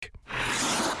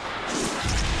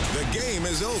game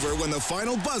is over when the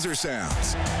final buzzer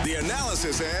sounds. The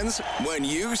analysis ends when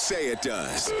you say it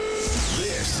does.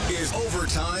 This is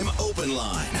Overtime Open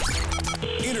Line.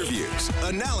 Interviews,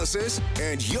 analysis,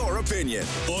 and your opinion.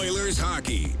 Oilers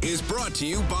hockey is brought to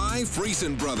you by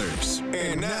Friesen Brothers.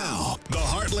 And now, the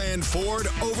Heartland Ford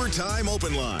Overtime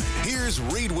Open Line. Here's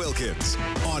Reed Wilkins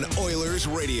on Oilers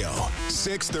Radio,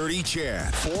 630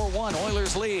 CHED. 4-1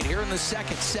 Oilers lead here in the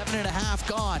second. 7.5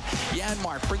 gone.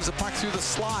 Janmark brings the puck through the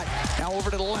slot. Now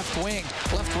over to the left wing.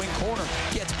 Left wing corner.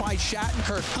 Gets by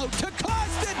Shattenkirk. Out to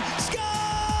Kostin. Scores!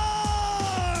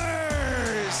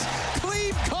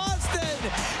 Cleve Kostin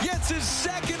gets his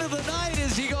second of the night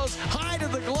as he goes high to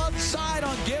the glove side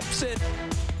on Gibson.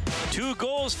 2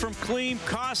 goals from Cleve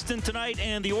Kostin tonight,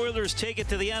 and the Oilers take it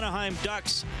to the Anaheim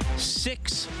Ducks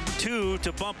 6-2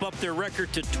 to bump up their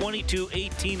record to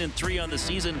 22-18-3 on the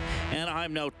season.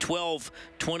 Anaheim now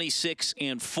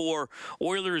 12-26-4.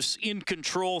 Oilers in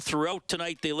control throughout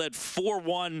tonight. They led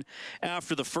 4-1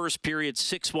 after the first period,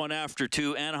 6-1 after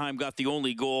 2. Anaheim got the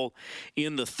only goal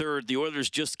in the third. The Oilers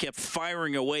just kept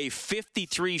firing away.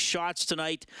 53 shots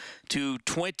tonight to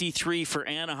 23 for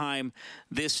Anaheim.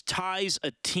 This ties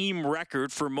a team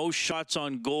record for most shots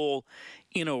on goal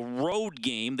in a road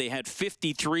game. They had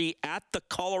 53 at the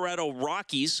Colorado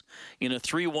Rockies in a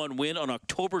 3-1 win on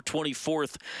October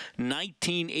 24th,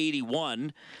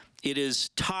 1981. It is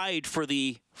tied for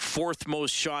the 4th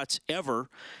most shots ever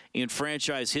in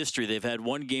franchise history. They've had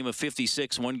 1 game of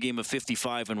 56, 1 game of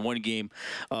 55, and 1 game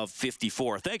of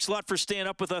 54. Thanks a lot for staying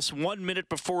up with us 1 minute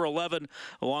before 11.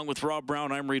 Along with Rob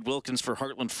Brown, I'm Reed Wilkins for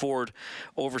Heartland Ford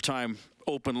Overtime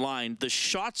Open Line. The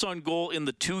shots on goal in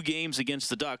the 2 games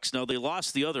against the Ducks. Now, they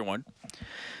lost the other one.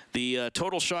 The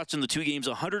total shots in the 2 games,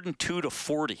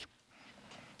 102-40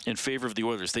 in favor of the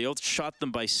Oilers. They outshot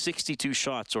them by 62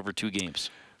 shots over 2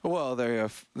 games. Well, they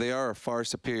are a far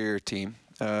superior team.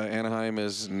 Anaheim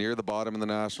is near the bottom in the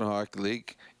National Hockey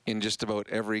League in just about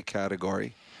every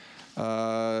category.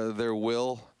 Their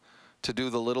will to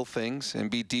do the little things and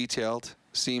be detailed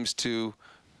seems to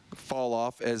fall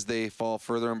off as they fall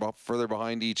further and further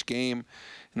behind each game.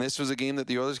 And this was a game that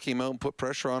the Oilers came out and put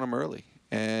pressure on them early.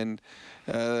 And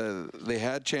they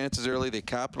had chances early. They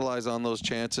capitalized on those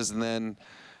chances. And then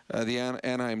the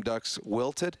Anaheim Ducks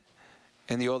wilted.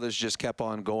 And the Oilers just kept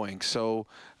on going. So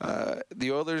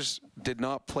the Oilers did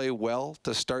not play well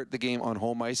to start the game on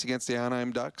home ice against the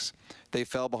Anaheim Ducks. They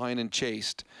fell behind and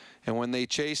chased. And when they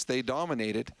chased, they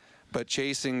dominated. But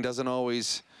chasing doesn't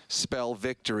always spell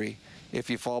victory. If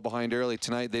you fall behind early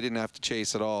tonight, they didn't have to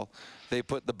chase at all. They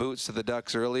put the boots to the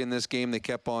Ducks early in this game. They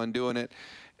kept on doing it.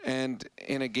 And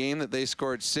in a game that they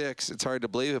scored 6, it's hard to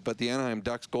believe it, but the Anaheim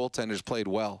Ducks goaltenders played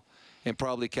well and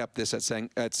probably kept this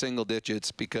at single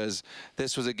digits, because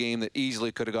this was a game that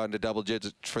easily could have gone to double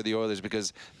digits for the Oilers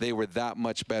because they were that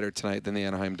much better tonight than the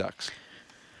Anaheim Ducks.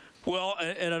 Well,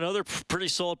 and another pretty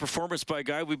solid performance by a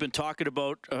guy we've been talking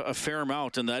about a fair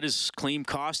amount, and that is Cleve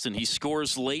Kostin. He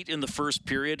scores late in the first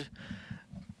period.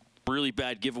 Really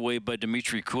bad giveaway by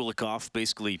Dmitry Kulikov.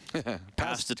 Basically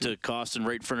passed it to Kostin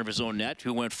right in front of his own net,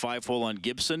 who went 5-hole on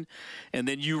Gibson. And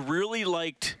then you really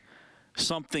liked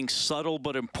something subtle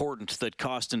but important that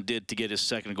Kostin did to get his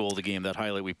second goal of the game, that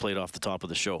highlight we played off the top of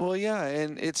the show. Well, yeah,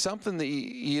 and it's something that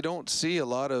you don't see a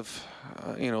lot of,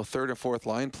 third and fourth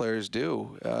line players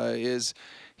do, is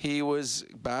he was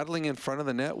battling in front of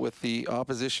the net with the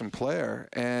opposition player,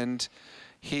 and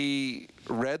he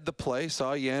read the play,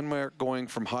 saw Janmark going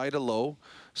from high to low,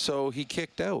 so he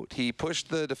kicked out. He pushed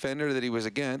the defender that he was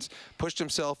against, pushed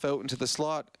himself out into the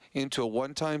slot, into a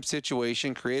one-time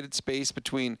situation, created space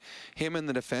between him and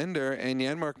the defender, and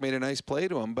Janmark made a nice play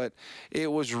to him. But it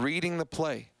was reading the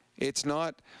play. It's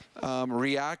not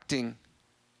reacting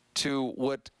to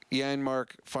what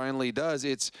Janmark finally does.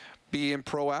 It's being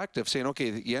proactive, saying,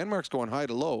 okay, Janmark's going high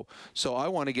to low, so I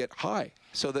want to get high,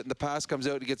 so that the pass comes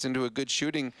out, he gets into a good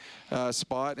shooting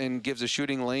spot and gives a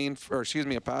passing lane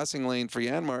for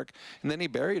Janmark, and then he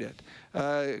buried it.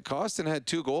 Kostin had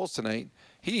 2 goals tonight.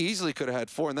 He easily could have had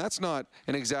 4, and that's not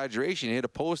an exaggeration. He hit a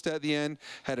post at the end,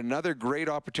 had another great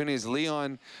opportunity as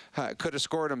Leon could have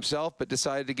scored himself, but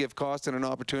decided to give Kostin an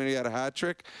opportunity at a hat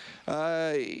trick.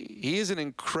 He is an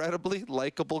incredibly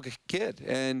likable kid,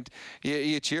 and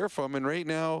you cheer for him. And right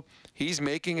now, he's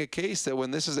making a case that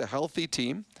when this is a healthy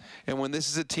team, and when this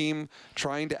is a team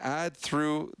trying to add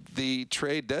through the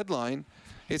trade deadline,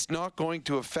 it's not going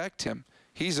to affect him.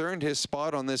 He's earned his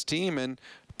spot on this team, and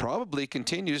probably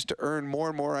continues to earn more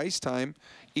and more ice time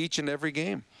each and every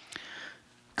game.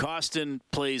 Kostin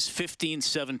plays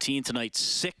 15-17 tonight,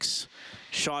 6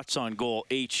 shots on goal,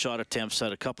 8 shot attempts,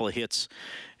 had a couple of hits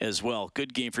as well.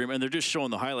 Good game for him, and they're just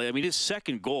showing the highlight. I mean, his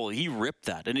second goal, he ripped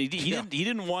that, and he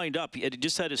didn't wind up. He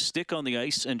just had his stick on the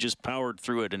ice and just powered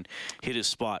through it and hit his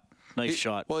spot. Nice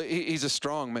shot. Well, he's a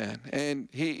strong man, and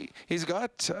he's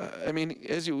got. I mean,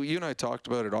 as you and I talked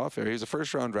about it off air, he's a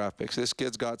first-round draft pick. So this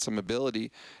kid's got some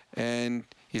ability, and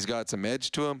he's got some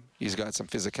edge to him. He's got some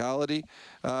physicality.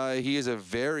 He is a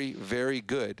very, very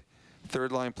good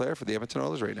third-line player for the Edmonton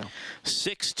Oilers right now.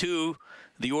 6-2.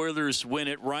 The Oilers win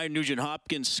it. Ryan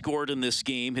Nugent-Hopkins scored in this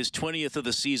game, his 20th of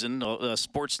the season.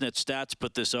 Sportsnet Stats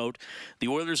put this out. The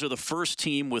Oilers are the first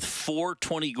team with 4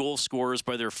 20-goal scorers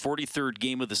by their 43rd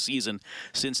game of the season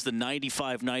since the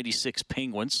 95-96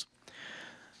 Penguins.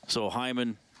 So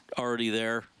Hyman already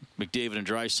there. McDavid and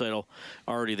Draisaitl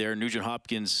already there.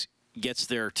 Nugent-Hopkins gets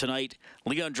there tonight.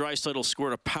 Leon Draisaitl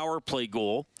scored a power play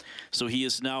goal, so he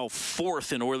is now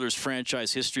 4th in Oilers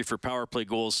franchise history for power play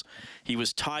goals. He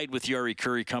was tied with Jari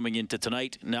Kurri coming into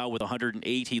tonight. Now with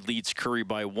 108, he leads Kurri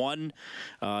by 1.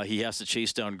 He has to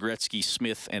chase down Gretzky,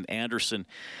 Smith, and Anderson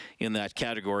in that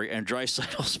category. And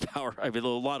Draisaitl's power, I mean, a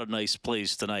lot of nice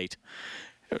plays tonight.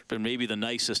 And maybe the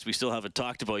nicest we still haven't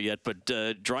talked about yet, but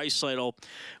Draisaitl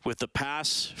with the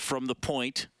pass from the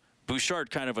point. Bouchard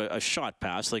kind of a shot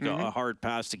pass, like a hard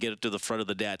pass to get it to the front of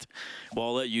the net. Well,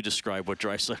 I'll let you describe what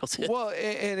Draisaitl did. Well,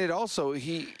 and it also,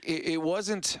 it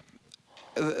wasn't,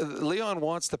 Leon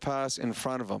wants the pass in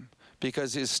front of him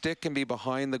because his stick can be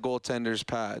behind the goaltender's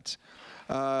pads.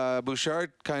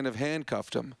 Bouchard kind of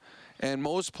handcuffed him. And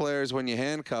most players, when you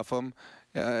handcuff them,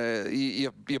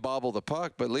 you bobble the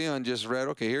puck, but Leon just read,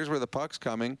 okay, here's where the puck's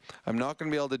coming. I'm not going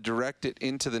to be able to direct it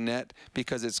into the net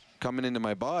because it's coming into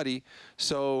my body.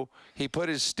 So he put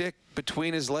his stick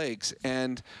between his legs,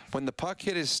 and when the puck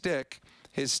hit his stick,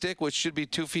 which should be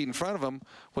 2 feet in front of him,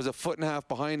 was a 1.5 feet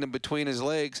behind him between his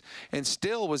legs, and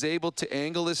still was able to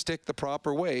angle his stick the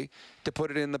proper way to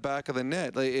put it in the back of the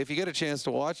net. Like, if you get a chance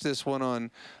to watch this one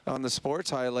on the sports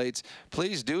highlights,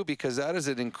 please do, because that is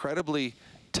an incredibly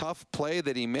tough play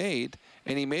that he made,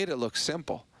 and he made it look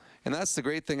simple. And that's the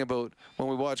great thing about when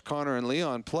we watch Connor and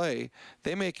Leon play.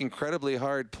 They make incredibly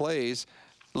hard plays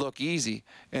look easy,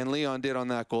 and Leon did on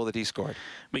that goal that he scored.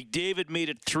 McDavid made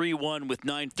it 3-1 with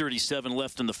 9:37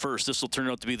 left in the first. This will turn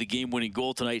out to be the game-winning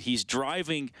goal tonight. He's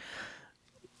driving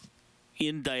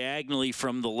in diagonally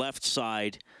from the left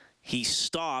side. He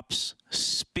stops,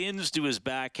 spins to his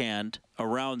backhand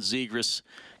around Zegras,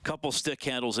 couple stick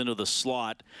handles into the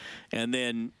slot, and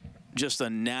then just a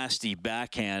nasty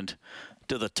backhand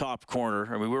to the top corner.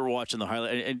 I mean, we were watching the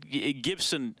highlight, and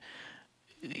Gibson,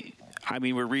 I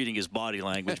mean, we're reading his body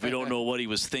language. We don't know what he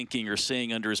was thinking or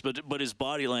saying under his, but his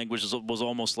body language was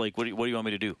almost like, what do you want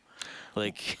me to do?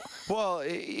 Like, well,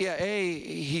 yeah, A,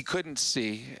 he couldn't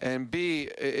see, and B,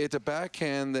 it's a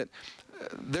backhand that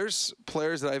there's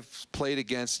players that I've played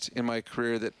against in my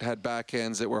career that had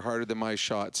backhands that were harder than my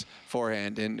shots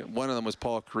forehand, and one of them was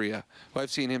Paul Kariya. I've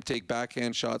seen him take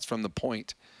backhand shots from the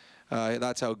point.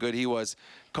 That's how good he was.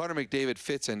 Connor McDavid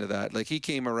fits into that. Like, he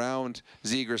came around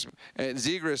Zegras, and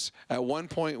Zegras at one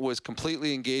point was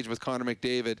completely engaged with Connor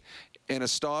McDavid in a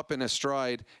stop and a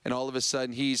stride, and all of a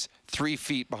sudden he's 3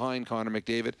 feet behind Connor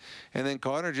McDavid, and then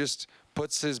Connor just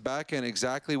puts his backhand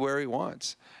exactly where he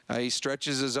wants. He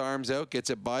stretches his arms out, gets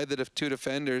it by the 2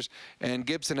 defenders, and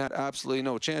Gibson had absolutely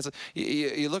no chance.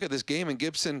 You look at this game, and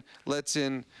Gibson lets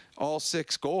in all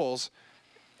 6 goals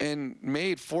and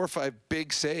made 4 or 5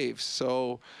 big saves.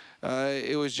 So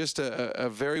it was just a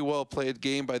very well-played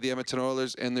game by the Edmonton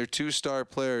Oilers, and their 2-star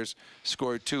players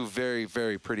scored 2 very,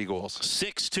 very pretty goals.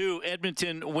 6-2,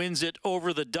 Edmonton wins it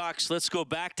over the Ducks. Let's go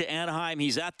back to Anaheim.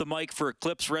 He's at the mic for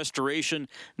Eclipse Restoration,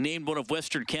 named one of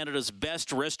Western Canada's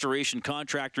best restoration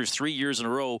contractors 3 years in a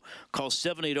row. Call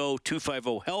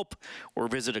 780-250-HELP or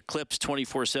visit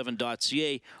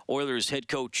eclipse247.ca. Oilers head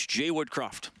coach Jay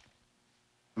Woodcroft.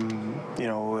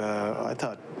 I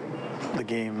thought the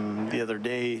game the other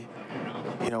day,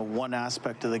 one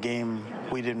aspect of the game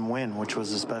we didn't win, which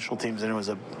was the special teams, and it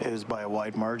was by a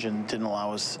wide margin, didn't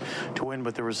allow us to win,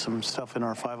 but there was some stuff in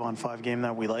our 5-on-5 game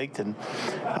that we liked, and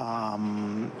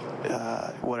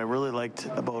what I really liked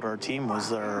about our team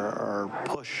was our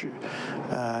push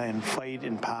and fight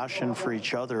and passion for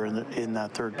each other in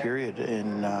that third period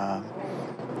in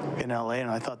LA,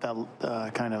 and I thought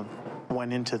that kind of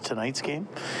went into tonight's game.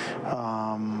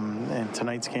 And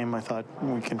tonight's game, I thought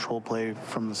we controlled play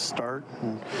from the start,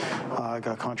 and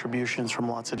got contributions from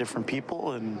lots of different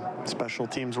people, and special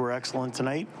teams were excellent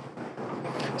tonight.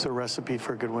 it's a recipe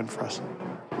for a good win for us.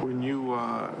 When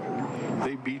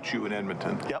they beat you in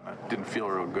Edmonton, Yep. Didn't feel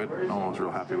real good. No one was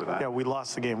real happy with that. Yeah, we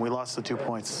lost the game. We lost the 2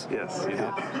 points. Yes, you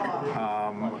did.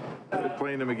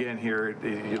 Playing them again here,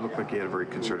 you look like you had a very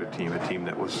concerted team, a team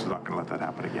that was not going to let that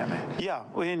happen again. Yeah,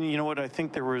 and you know what? I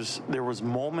think there was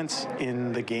moments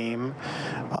in the game.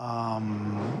 I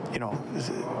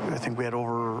think we had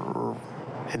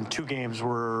in 2 games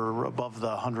we're above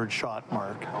the 100-shot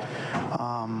mark.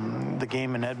 The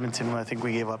game in Edmonton, I think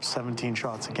we gave up 17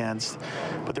 shots against,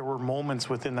 but there were moments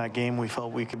within that game we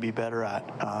felt we could be better at.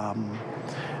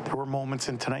 There were moments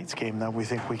in tonight's game that we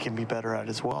think we can be better at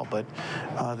as well, but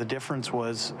the difference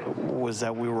was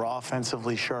that we were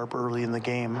offensively sharp early in the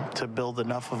game to build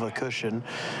enough of a cushion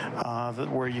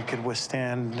where you could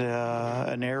withstand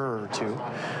an error or two.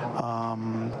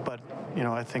 But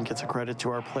I think it's a credit to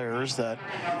our players that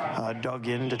dug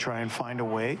in to try and find a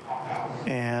way,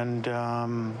 and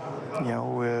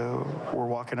we're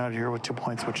walking out of here with 2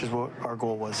 points, which is what our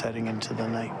goal was heading into the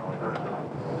night.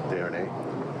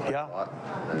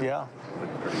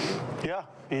 Yeah.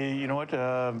 You know what?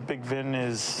 Big Vin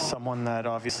is someone that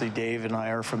obviously Dave and I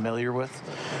are familiar with.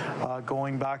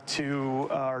 Going back to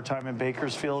our time in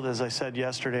Bakersfield, as I said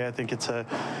yesterday, I think it's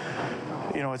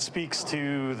it speaks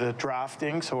to the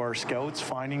drafting, so our scouts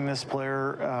finding this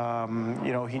player.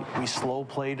 We slow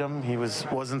played him. He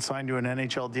wasn't signed to an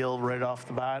NHL deal right off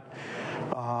the bat.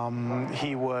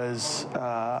 He was,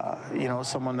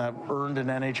 someone that earned an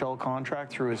NHL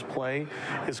contract through his play.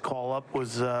 His call-up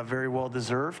was very well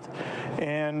deserved.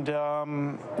 And,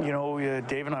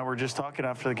 Dave and I were just talking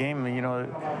after the game,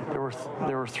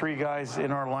 there were 3 guys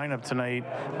in our lineup tonight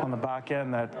on the back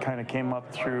end that kind of came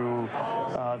up through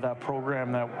that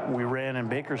program that we ran in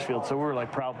Bakersfield. So we were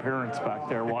like proud parents back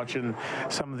there watching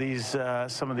some of these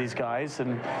guys.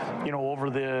 And, over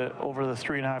the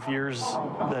 3.5 years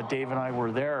that Dave and I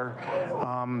were there,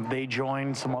 they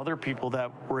joined some other people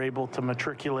that were able to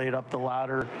matriculate up the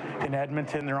ladder in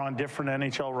Edmonton. They're on different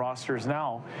NHL rosters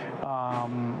now,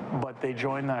 but they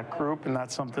joined that group, and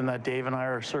that's something that Dave and I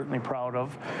are certainly proud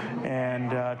of.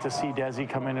 And to see Desi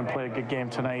come in and play a good game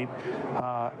tonight,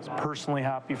 personally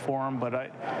happy for him, but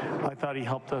I thought he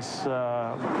helped us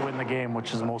win the game,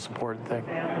 which is the most important thing.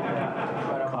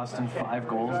 Cost him 5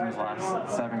 goals in his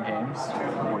last 7 games.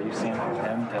 What are you seeing from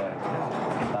him to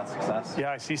get that success?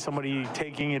 Yeah, I see somebody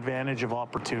taking advantage of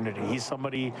opportunity. He's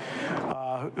somebody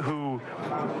who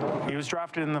he was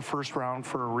drafted in the first round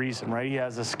for a reason, right? He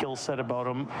has a skill set about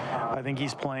him. I think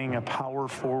he's playing a power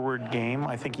forward game.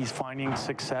 I think he's finding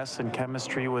success and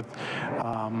chemistry with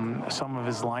some of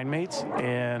his line mates,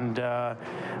 and I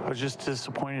was just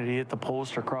disappointed he hit the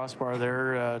post or crossbar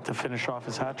there to finish off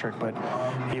his hat trick, but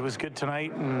he was good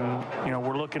tonight, and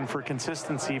we're looking for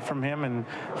consistency from him, and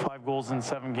 5 goals in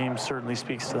 7 games certainly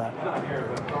speaks to that.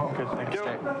 Good, thank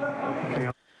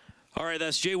you. All right,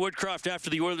 that's Jay Woodcroft after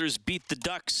the Oilers beat the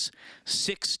Ducks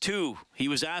 6-2. He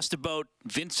was asked about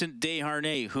Vincent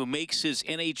Desharnais, who makes his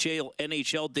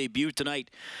NHL debut tonight.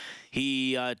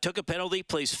 He took a penalty,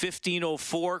 plays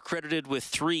 15:04, credited with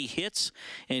 3 hits,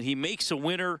 and he makes a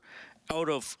winner out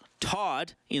of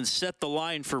Todd in Set the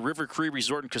Line for River Cree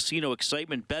Resort and Casino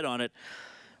Excitement. Bet on it.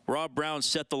 Rob Brown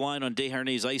set the line on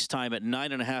Desharnais' ice time at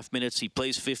 9.5 minutes. He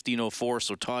plays 15:04,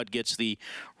 so Todd gets the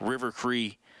River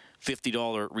Cree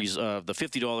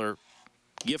 $50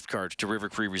 gift card to River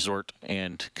Cree Resort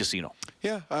and Casino.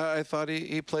 Yeah, I thought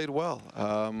he played well.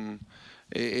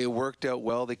 It worked out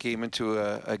well. They came into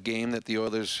a game that the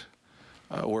Oilers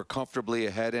were comfortably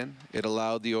ahead in. It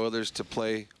allowed the Oilers to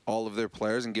play all of their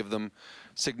players and give them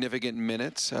significant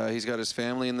minutes. He's got his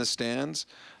family in the stands.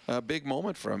 A big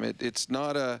moment for him. It's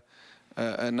not a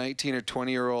 19 or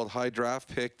 20-year-old high draft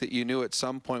pick that you knew at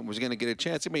some point was going to get a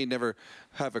chance. He may never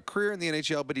have a career in the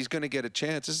NHL, but he's going to get a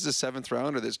chance. This is a 7th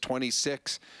rounder that's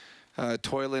 26,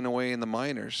 toiling away in the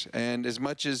minors. And as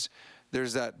much as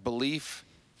there's that belief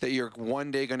that you're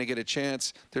one day going to get a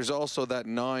chance, there's also that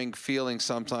gnawing feeling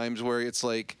sometimes where it's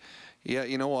like, yeah,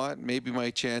 you know what? Maybe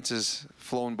my chance has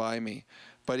flown by me.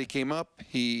 But he came up.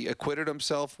 He acquitted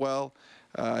himself well.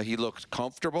 He looked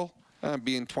comfortable.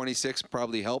 Being 26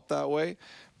 probably helped that way.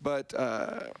 But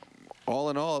all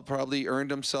in all, it probably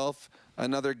earned himself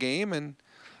another game. And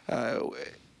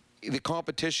the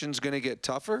competition's going to get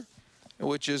tougher,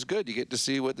 which is good. You get to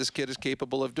see what this kid is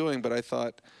capable of doing. But I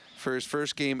thought for his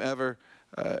first game ever,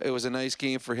 it was a nice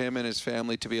game for him and his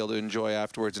family to be able to enjoy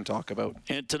afterwards and talk about.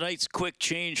 And tonight's quick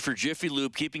change for Jiffy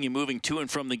Lube, keeping you moving to and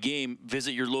from the game.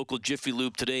 Visit your local Jiffy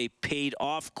Lube today. Paid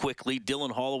off quickly.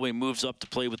 Dylan Holloway moves up to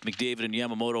play with McDavid, and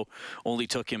Yamamoto only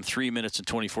took him 3 minutes and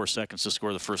 24 seconds to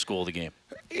score the first goal of the game.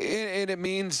 And it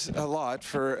means a lot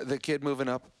for the kid moving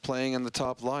up, playing on the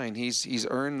top line. He's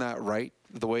earned that right,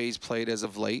 the way he's played as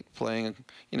of late, playing,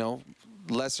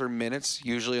 lesser minutes,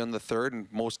 usually on the third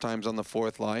and most times on the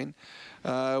fourth line.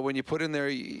 When you put in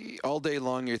there all day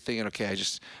long, you're thinking, okay,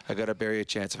 I got to bury a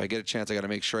chance. If I get a chance, I got to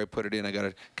make sure I put it in. I got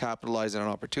to capitalize on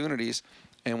opportunities.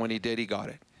 And when he did, he got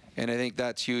it. And I think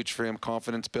that's huge for him,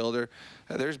 confidence builder.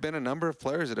 There's been a number of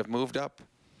players that have moved up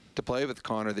to play with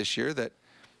Connor this year that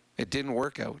it didn't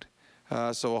work out.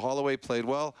 So Holloway played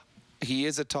well. He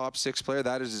is a top 6 player.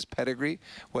 That is his pedigree.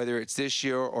 Whether it's this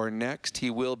year or next,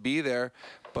 he will be there.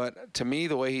 But to me,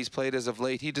 the way he's played as of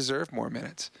late, he deserved more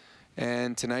minutes.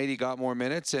 And tonight he got more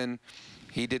minutes, and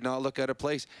he did not look out of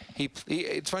place.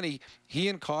 It's funny, he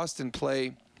and Kostin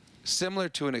play similar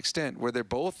to an extent where they're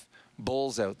both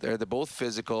bulls out there. They're both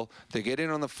physical. They get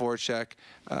in on the forecheck.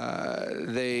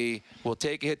 They will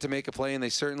take a hit to make a play, and they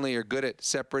certainly are good at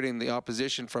separating the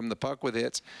opposition from the puck with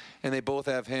hits, and they both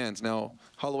have hands. Now,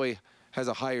 Holloway has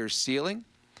a higher ceiling,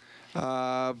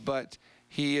 but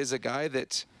he is a guy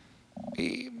that,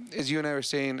 as you and I were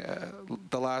saying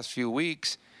the last few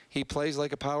weeks, he plays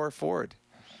like a power forward.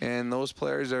 And those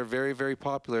players are very, very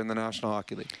popular in the National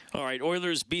Hockey League. All right,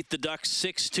 Oilers beat the Ducks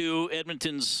 6-2.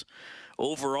 Edmonton's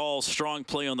overall strong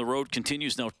play on the road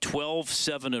continues now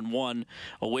 12-7-1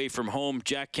 away from home.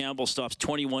 Jack Campbell stops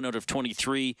 21 out of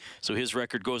 23, so his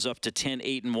record goes up to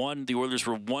 10-8-1. The Oilers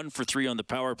were 1 for 3 on the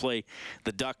power play.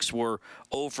 The Ducks were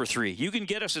 0 for 3. You can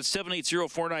get us at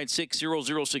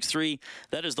 780-496-0063.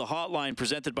 That is the hotline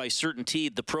presented by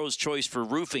CertainTeed, the pro's choice for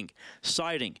roofing,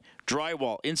 siding,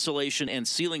 drywall, insulation, and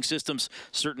ceiling systems.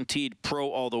 CertainTeed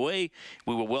Pro all the way.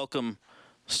 We will welcome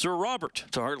Sir Robert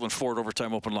to Heartland Ford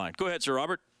Overtime Open Line. Go ahead, Sir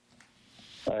Robert.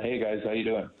 Hey guys, how you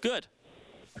doing? Good.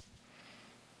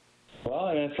 Well,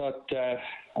 I thought,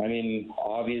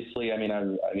 obviously, I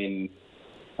do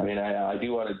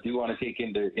want to take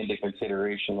into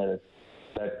consideration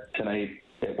that tonight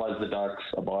it was the Ducks,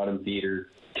 a bottom feeder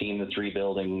team that's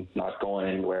rebuilding, not going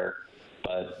anywhere.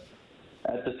 But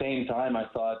at the same time, I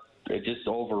thought it just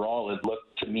overall it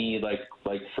looked to me like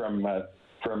from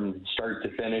start to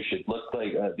finish, it looked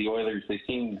like the Oilers, they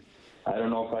seemed, I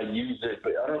don't know if I'd use it,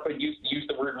 but I don't know if I'd use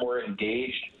the word more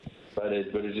engaged, but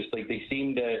it's just like they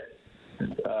seemed like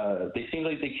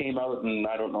they came out, and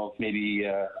I don't know if maybe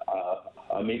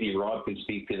Rob can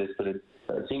speak to this, but it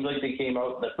seemed like they came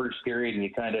out in the first period, and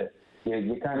you kind of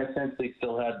sense they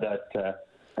still had that,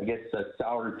 I guess, a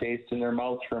sour taste in their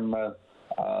mouth from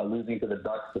losing to the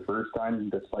Ducks the first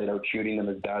time, despite out shooting them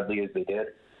as badly as they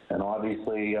did. And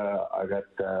obviously, I got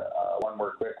one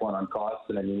more quick one on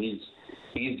Kostin. I mean,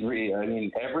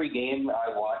 every game I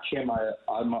watch him,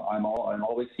 I'm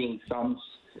always seeing some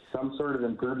sort of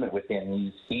improvement with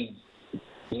him. He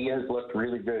has looked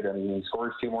really good. I mean, he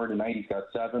scores 2 more tonight. He's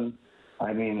got 7.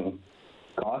 I mean,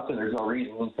 Kostin, there's no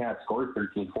reason he can't score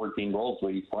 13, 14 goals the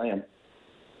way he's playing.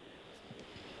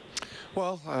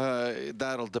 Well,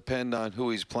 that'll depend on who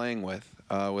he's playing with.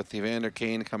 With Evander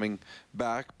Kane coming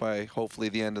back by hopefully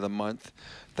the end of the month,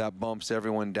 that bumps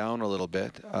everyone down a little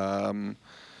bit.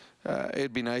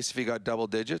 It'd be nice if he got double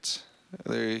digits.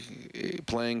 They're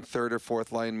playing third or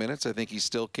fourth line minutes. I think he's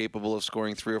still capable of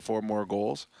scoring 3 or 4 more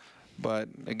goals. But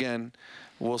again,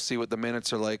 we'll see what the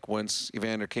minutes are like once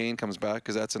Evander Kane comes back,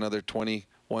 because that's another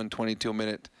 21, 22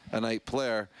 minute a night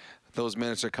player. Those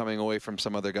minutes are coming away from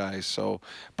some other guys. So,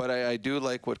 but I do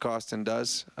like what Kostin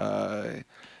does.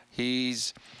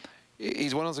 He's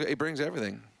one of those. He brings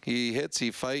everything. He hits,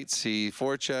 he fights, he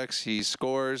forechecks, he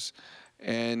scores,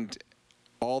 and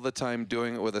all the time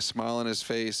doing it with a smile on his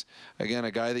face. Again,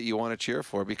 a guy that you want to cheer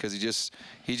for, because he just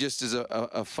is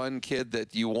a fun kid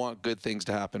that you want good things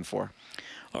to happen for.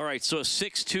 All right, so a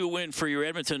 6-2 win for your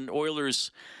Edmonton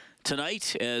Oilers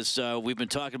tonight. As we've been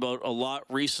talking about a lot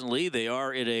recently, they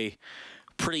are in a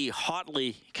pretty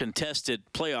hotly contested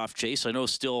playoff chase. I know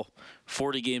still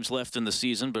 40 games left in the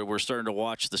season, but we're starting to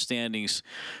watch the standings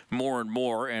more and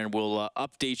more, and we'll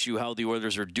update you how the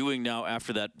Oilers are doing now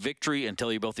after that victory and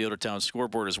tell you about the out-of-town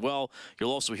scoreboard as well.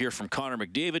 You'll also hear from Connor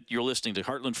McDavid. You're listening to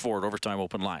Heartland Ford Overtime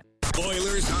Open Line.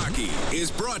 Oilers hockey is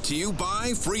brought to you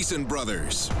by Friesen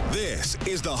Brothers. This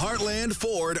is the Heartland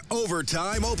Ford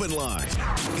Overtime Open Line.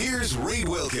 Here's Reed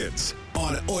Wilkins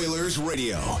on Oilers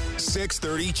Radio,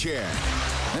 630 CHED.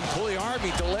 And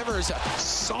Puljujarvi delivers a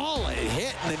solid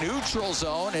hit in the neutral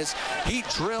zone as he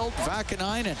drilled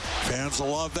Vakanainen. Fans will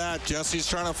love that. Jesse's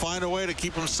trying to find a way to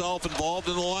keep himself involved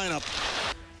in the lineup.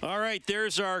 All right,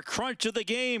 there's our crunch of the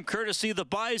game, courtesy the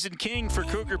Bison King for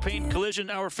Cougar Paint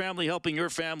Collision. Our family helping your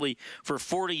family for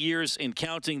 40 years and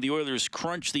counting. The Oilers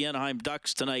crunch the Anaheim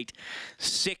Ducks tonight,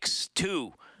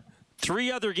 6-2.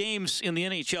 3 other games in the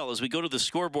NHL as we go to the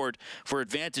scoreboard for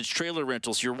Advantage Trailer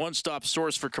Rentals, your one-stop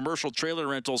source for commercial trailer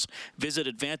rentals. Visit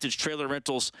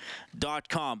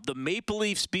AdvantageTrailerRentals.com. The Maple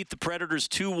Leafs beat the Predators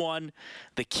 2-1.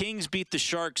 The Kings beat the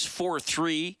Sharks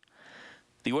 4-3.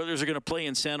 The Oilers are going to play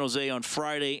in San Jose on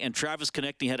Friday, and Travis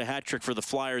Konecny had a hat trick for the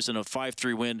Flyers in a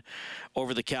 5-3 win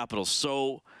over the Capitals.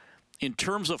 So in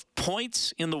terms of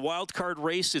points in the wild card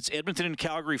race, it's Edmonton and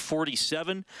Calgary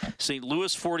 47, St.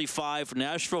 Louis 45,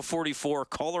 Nashville 44,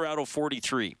 Colorado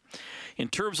 43. In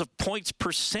terms of points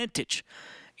percentage,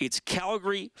 it's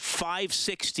Calgary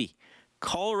 560,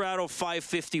 Colorado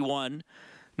 551,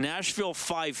 Nashville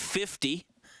 550,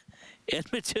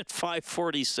 Edmonton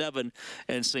 547,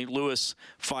 and St. Louis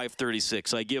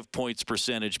 536. I give points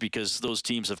percentage because those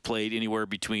teams have played anywhere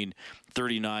between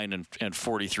 39 and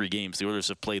 43 games. The Oilers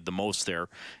have played the most there.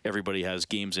 Everybody has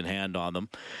games in hand on them.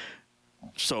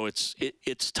 So it's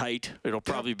tight. It'll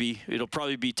probably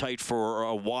be tight for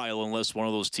a while unless one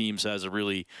of those teams has a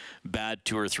really bad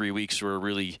 2 or 3 weeks or a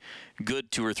really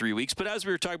good 2 or 3 weeks. But as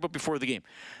we were talking about before the game,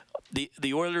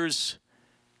 the Oilers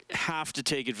have to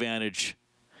take advantage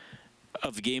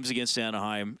of the games against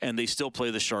Anaheim, and they still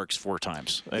play the Sharks 4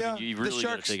 times. I mean, you really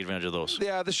got to take advantage of those.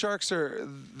 Yeah, the Sharks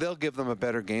they'll give them a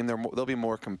better game. They'll be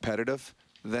more competitive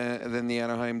than the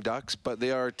Anaheim Ducks, but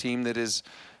they are a team that is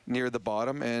near the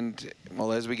bottom. And,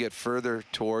 well, as we get further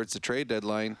towards the trade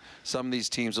deadline, some of these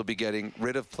teams will be getting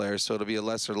rid of players, so it'll be a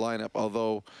lesser lineup.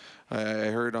 Although I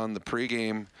heard on the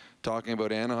pregame talking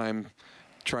about Anaheim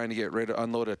trying to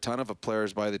unload a ton of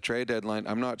players by the trade deadline.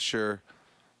 I'm not sure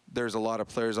there's a lot of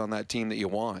players on that team that you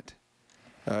want.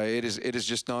 It is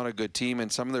just not a good team, and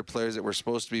some of their players that were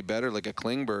supposed to be better, like a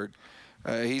Klingberg,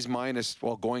 he's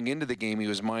going into the game he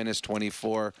was minus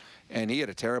 24, and he had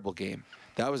a terrible game.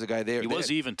 That was a guy there. He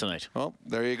was even tonight. Well,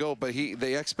 there you go. But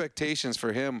the expectations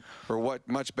for him were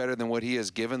much better than what he has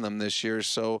given them this year.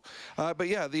 So, but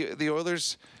yeah, the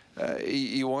Oilers.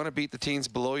 You want to beat the teams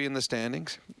below you in the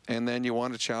standings, and then you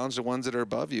want to challenge the ones that are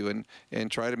above you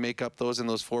and try to make up those in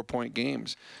those 4-point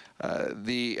games.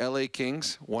 The LA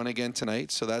Kings won again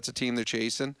tonight, so that's a team they're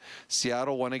chasing.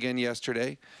 Seattle won again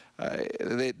yesterday.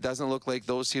 It doesn't look like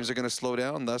those teams are going to slow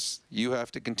down, thus you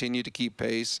have to continue to keep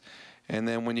pace. And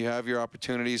then when you have your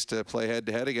opportunities to play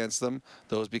head-to-head against them,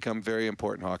 those become very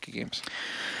important hockey games.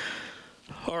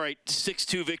 All right,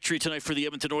 6-2 victory tonight for the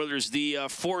Edmonton Oilers. The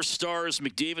 4 stars,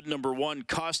 McDavid number 1,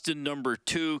 Costin number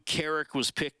 2, Carrick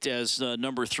was picked as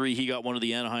number 3. He got one of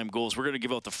the Anaheim goals. We're going to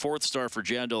give out the 4th star for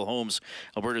Jandel Homes,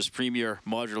 Alberta's premier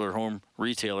modular home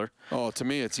retailer. Oh, to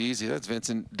me it's easy. That's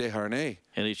Vincent Desharnais.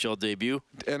 NHL debut.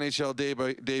 NHL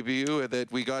debut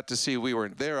that we got to see. We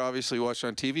weren't there, obviously. We watched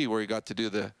on TV where he got to do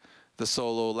the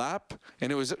solo lap,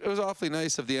 and it was awfully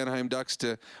nice of the Anaheim Ducks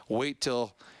to wait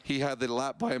till he had the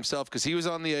lap by himself, because he was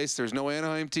on the ice. There's no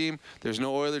Anaheim team, there's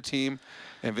no Oiler team,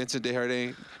 and Vincent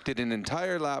Desharnais did an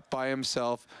entire lap by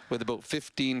himself with about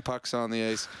 15 pucks on the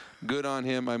ice. Good on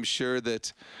him. I'm sure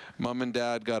that Mom and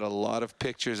Dad got a lot of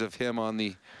pictures of him on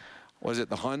the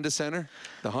Honda Center?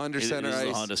 The Honda Center ice.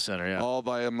 The Honda Center, yeah. All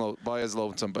by his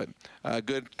lonesome, but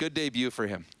good debut for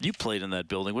him. You played in that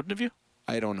building, wouldn't have you?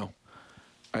 I don't know.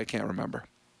 I can't remember.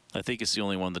 I think it's the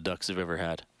only one the Ducks have ever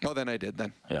had. Oh, then I did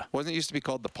then. Yeah. Wasn't it used to be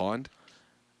called the Pond?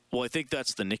 Well, I think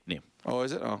that's the nickname. Oh,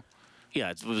 is it? Oh. Yeah,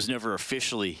 it was never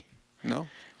officially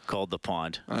called the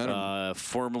Pond. I don't know.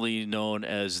 Formerly known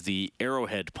as the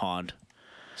Arrowhead Pond.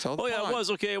 So yeah, it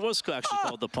was. Okay, it was actually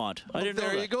called the Pond. I didn't know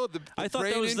that. There you go. The I thought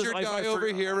brain that was injured guy over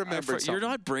here remembered something. You're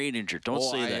not brain injured. Don't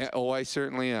say that. I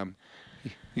certainly am.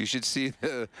 You should see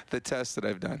the test that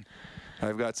I've done.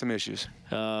 I've got some issues.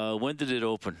 When did it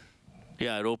open?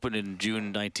 Yeah, it opened in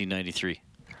June 1993.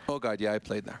 Oh, God, yeah, I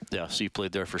played there. Yeah, so you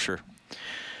played there for sure.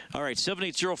 All right,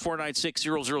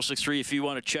 780-496-0063 if you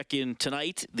want to check in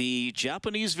tonight. The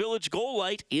Japanese Village Goal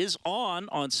Light is on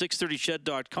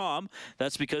 630ched.com.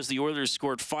 That's because the Oilers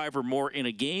scored 5 or more in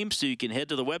a game, so you can head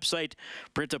to the website,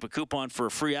 print up a coupon for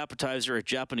a free appetizer at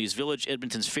Japanese Village,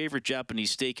 Edmonton's favorite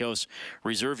Japanese steakhouse.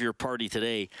 Reserve your party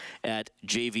today at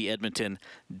jvedmonton.ca.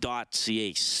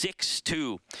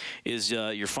 6-2 is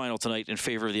your final tonight in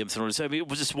favor of the Edmonton Oilers. I mean,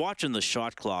 just watching the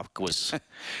shot clock was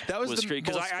that was great,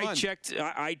 because I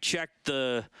checked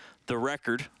the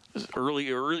record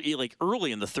early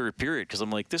in the third period, because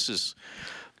I'm like, this is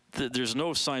there's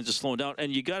no signs of slowing down.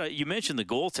 And you mentioned the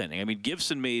goaltending. I mean,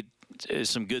 Gibson made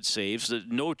some good saves.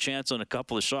 No chance on a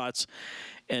couple of shots,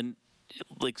 and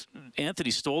like Anthony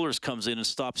Stolarz comes in and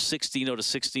stops 16 out of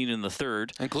 16 in the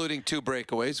third, including 2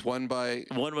 breakaways, one by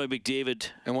McDavid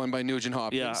and one by Nugent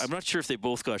Hopkins. Yeah, I'm not sure if they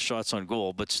both got shots on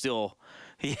goal, but still,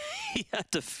 he had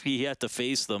to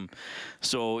face them.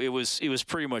 So it was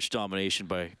pretty much domination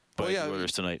by the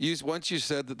Oilers tonight. Once you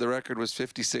said that the record was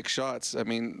 56 shots, I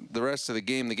mean, the rest of the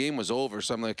game was over.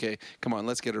 So I'm like, okay, come on,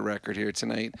 let's get a record here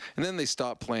tonight. And then they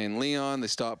stopped playing Leon, they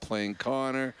stopped playing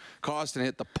Connor. Kostin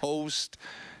hit the post,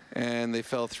 and they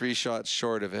fell 3 shots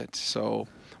short of it. So,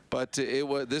 but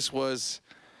this was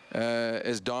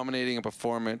as dominating a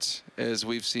performance as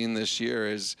we've seen this year.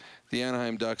 As the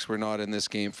Anaheim Ducks were not in this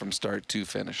game from start to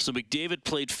finish. So McDavid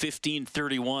played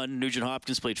 15:31. Nugent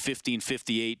Hopkins played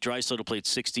 15:58. Draisaitl played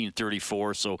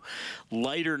 16:34. So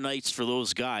lighter nights for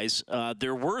those guys.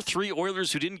 There were 3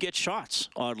 Oilers who didn't get shots,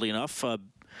 oddly enough.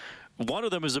 One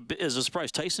of them is a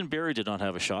surprise. Tyson Barrie did not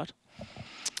have a shot.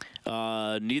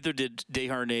 Neither did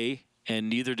Desharnais, and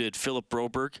neither did Philip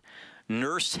Broberg.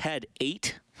 Nurse had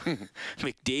 8.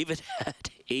 McDavid had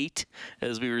 8.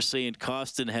 As we were saying,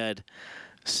 Kostin had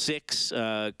 6.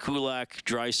 Kulak,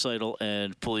 Draisaitl,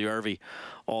 and Puljujarvi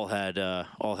all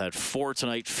had 4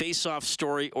 tonight. Face-off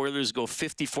story: Oilers go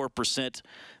 54%.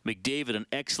 McDavid, an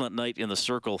excellent night in the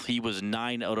circle. He was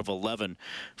 9 out of 11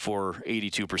 for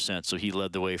 82%. So he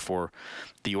led the way for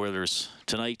the Oilers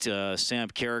tonight. Sam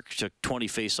Carrick took 20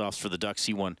 face-offs for the Ducks.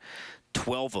 He won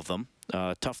 12 of them.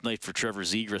 Tough night for Trevor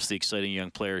Zegras, the exciting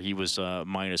young player. He was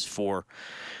 -4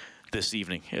 this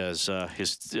evening. When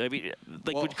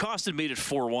Kostin made it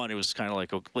 4-1, it was kind of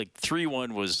like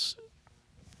 3-1 was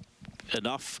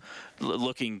enough,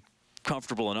 looking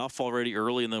comfortable enough already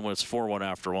early, and then when it's 4-1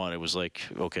 after 1, it was like,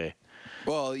 okay.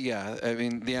 Well, yeah, I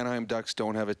mean, the Anaheim Ducks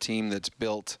don't have a team that's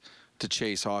built to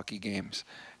chase hockey games,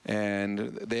 and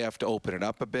they have to open it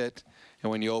up a bit. And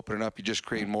when you open it up, you just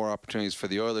create more opportunities for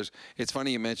the Oilers. It's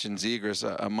funny you mentioned Zegras,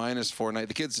 a -4 night.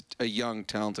 The kid's a young,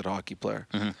 talented hockey player.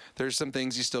 Mm-hmm. There's some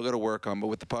things he's still got to work on, but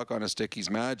with the puck on his stick, he's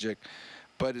magic.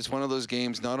 But it's one of those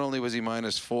games, not only was he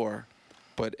 -4,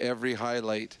 but every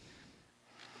highlight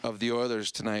of the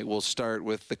Oilers tonight will start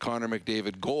with the Connor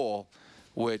McDavid goal,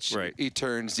 which he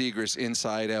turns Zegras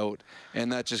inside out.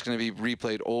 And that's just going to be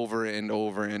replayed over and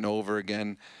over and over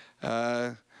again.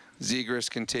 Zegras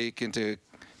can take into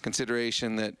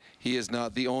consideration that he is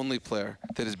not the only player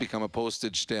that has become a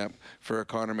postage stamp for a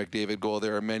Connor McDavid goal.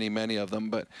 There are many, many of them,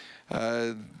 but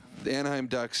the Anaheim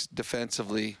Ducks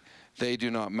defensively, they do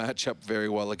not match up very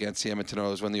well against the Edmonton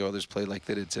Oilers when the Oilers play like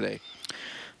they did today.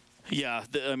 Yeah,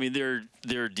 I mean,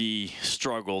 their D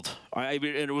struggled. I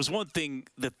mean, and it was one thing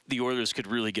that the Oilers could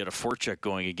really get a forecheck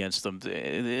going against them,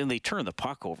 and they turned the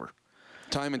puck over.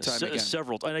 Time and time again.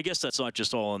 Several, and I guess that's not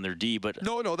just all on their D, but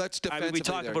no, that's defensively. I mean, we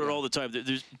talk about it all the time.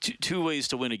 There's 2 ways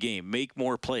to win a game: make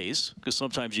more plays, because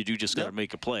sometimes you do just got to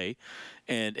make a play,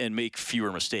 and make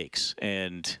fewer mistakes.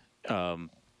 And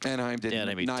Anaheim did. Yeah,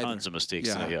 they made tons of mistakes.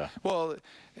 Yeah. Well,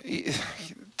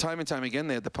 time and time again,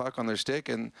 they had the puck on their stick,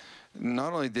 and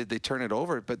not only did they turn it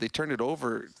over, but they turned it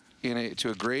over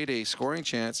to a grade A scoring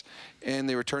chance, and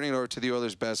they were turning it over to the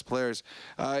Oilers' best players.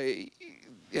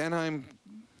 Anaheim.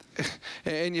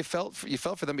 And you felt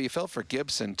for them, but you felt for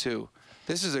Gibson too.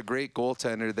 This is a great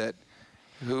goaltender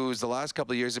who's the last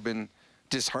couple of years have been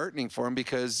disheartening for him,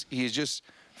 because he's just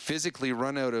physically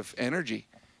run out of energy,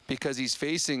 because he's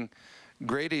facing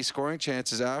grade A scoring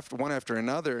chances one after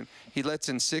another. And he lets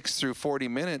in 6 through 40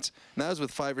 minutes, and that was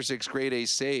with 5 or 6 grade A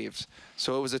saves.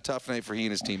 So it was a tough night for he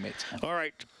and his teammates. All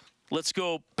right, let's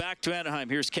go back to Anaheim.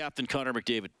 Here's Captain Connor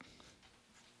McDavid.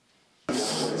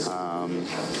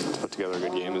 To put together a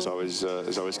good game is always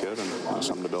good, and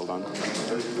something to build on.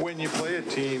 When you play a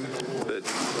team that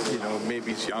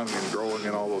maybe is young and growing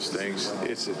and all those things,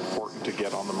 it's important to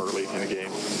get on them early in a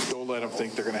game. Don't let them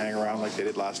think they're going to hang around like they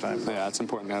did last time. Yeah, it's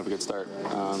important to have a good start.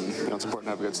 It's important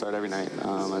to have a good start every night,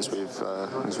 as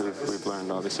we've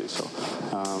learned, obviously. So,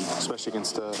 especially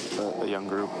against a young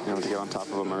group, to get on top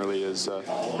of them early is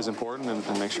important,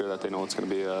 and make sure that they know it's going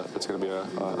to be a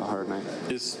hard night.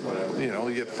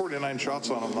 You had 49 shots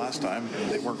on them last time,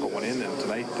 and they weren't going in. And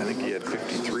tonight, I think he had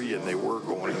 53, and they were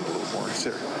going in a little more. It's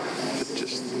just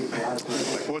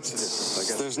just like what's this? I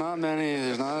guess there's not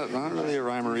really a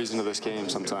rhyme or reason to this game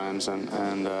sometimes, and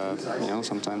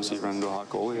sometimes you run into a hot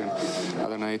goalie, and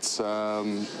other nights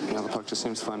the puck just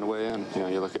seems to find a way in.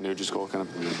 You look at Nugent's goal, kind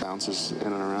of bounces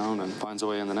in and around and finds a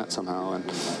way in the net somehow, and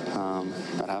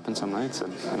that happens some nights,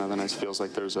 and other nights feels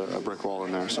like there's a brick wall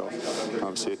in there. So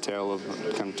obviously a tale of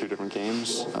kind of two different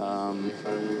games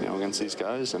against these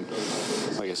guys, and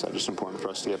like I said, just important for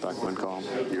us to get back in win column.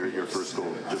 Your first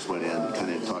goal just went in.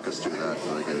 Kind of talk us through that.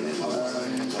 Like,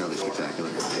 it's fairly spectacular.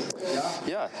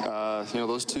 Yeah,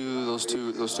 those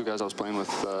two guys I was playing with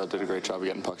did a great job of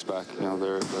getting pucks back.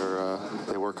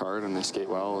 They work hard and they skate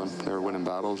well, and they're winning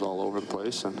battles all over the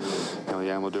place. And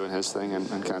Yamo doing his thing and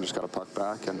kind of just got a puck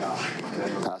back and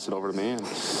pass it over to me, and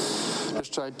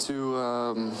just tried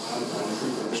to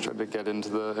get into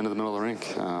the middle of the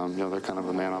rink. They're kind of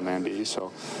a man-on-man D,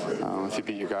 so if you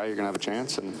beat your guy, you're gonna have a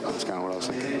chance, and that's kind of what I was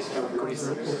thinking.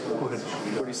 What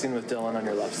have you seen with Dylan on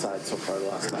your left side so far the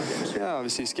last 5 games? Yeah,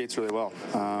 obviously he skates really well.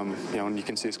 And you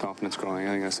can see his confidence growing.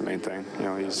 I think that's the main thing.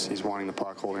 He's wanting the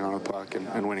puck, holding on to the puck,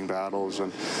 and winning battles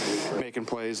and making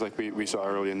plays like we saw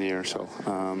early in the year. So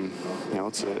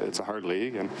it's a hard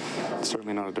league, and it's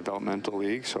certainly not a developmental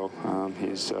league. So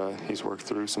he's worked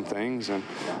through some things, and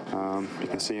you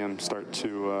can see him start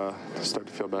to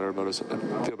feel better about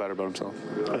himself.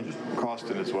 And just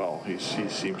Costin as well. He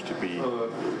seems to be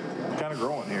kind of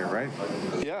growing here, right?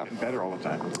 Yeah, getting better all the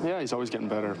time. Yeah, he's always getting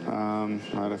better.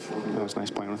 It was nice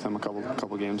playing with him a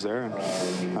couple games there, and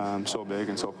so big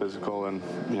and so physical, and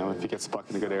if he gets the puck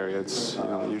in a good area, it's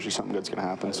usually something good's going to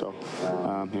happen. So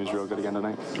he was real good again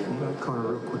tonight. Connor,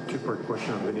 real quick two-part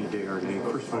question on Vinny Desharnais.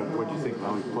 First of all, what do you think of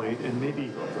how he played, and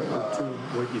maybe two,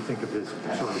 what do you think of his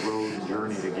sort of road and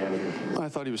journey to get here? I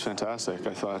thought he was fantastic.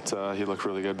 I thought he looked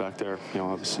really good back there.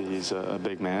 Obviously he's a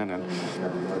big man and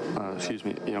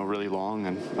really long,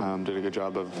 and did a good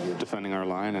job of defending our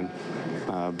line and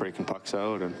breaking pucks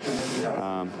out and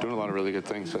doing a lot of really good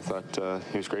things. I thought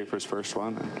he was great for his first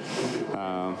one.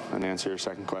 And to answer your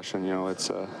second question, it's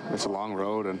a long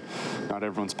road, and not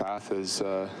everyone's path is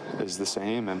the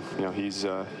same. And he's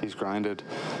grinded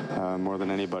more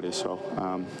than anybody. So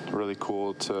really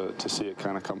cool to see it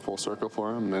kind of come full circle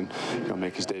for him and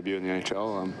make his debut in the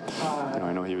NHL.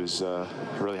 I know he was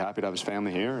really happy to have his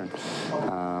family here, and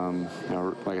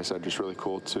like I said, just really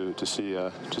cool to see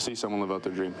someone live out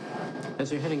their dream.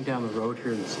 As you're heading down the road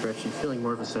here in the stretch, you feeling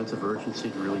more of a sense of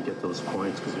urgency to really get those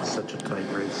points because it's such a tight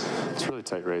race? It's a really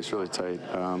tight race, really tight.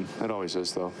 It always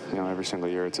is, though. Every single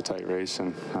year it's a tight race,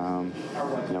 and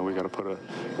we got to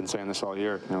been saying this all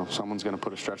year. Someone's going to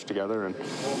put a stretch together, and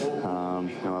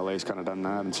LA's kind of done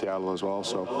that, and Seattle as well.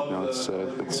 So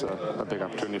it's a big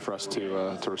opportunity for us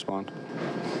to respond.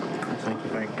 Thank you.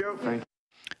 Thank you.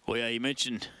 Well, yeah, you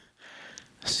mentioned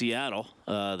Seattle.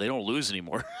 They don't lose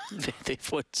anymore.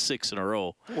 They've won 6 in a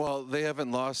row. Well, they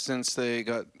haven't lost since they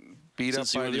got beat up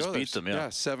by the Oilers. Beat them, yeah.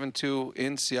 7-2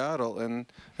 in Seattle, and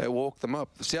it woke them up.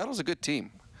 Seattle's a good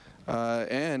team.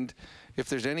 And if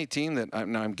there's any team that,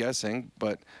 I'm guessing,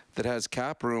 but that has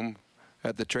cap room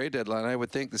at the trade deadline, I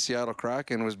would think the Seattle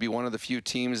Kraken would be one of the few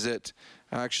teams that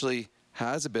actually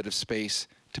has a bit of space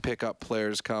to pick up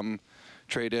players come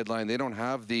trade deadline. They don't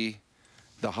have the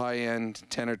high-end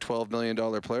 $10 or $12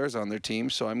 million players on their team,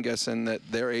 so I'm guessing that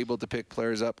they're able to pick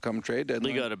players up come trade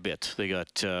deadline. They got a bit. They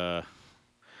got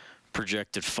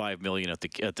projected $5 million at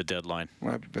the deadline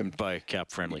by Cap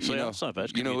Friendly. So it's not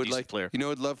bad.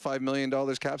 Who'd love $5 million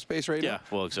cap space right now? Yeah,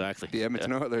 well, exactly. The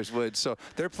Edmonton Oilers would. So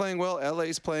they're playing well.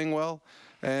 LA's playing well.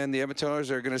 And the Edmonton Oilers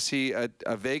are going to see a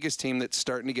Vegas team that's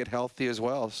starting to get healthy as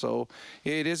well. So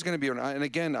it is going to be. And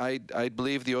again, I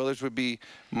believe the Oilers would be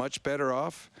much better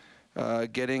off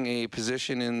getting a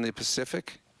position in the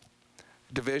Pacific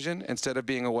Division instead of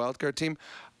being a wildcard team.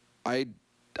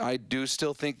 I do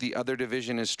still think the other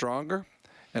division is stronger,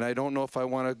 and I don't know if I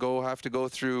want to have to go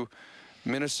through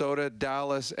Minnesota,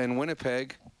 Dallas, and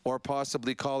Winnipeg, or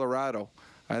possibly Colorado.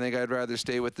 I think I'd rather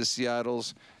stay with the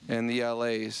Seattles and the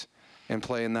LAs and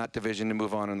play in that division to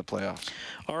move on in the playoffs.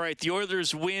 All right, the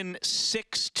Oilers win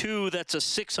 6-2. That's a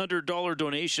 $600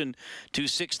 donation to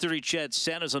 630 CHED.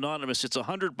 Santa's Anonymous. It's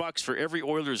 $100 for every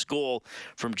Oilers goal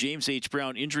from James H.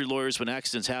 Brown. Injury lawyers, when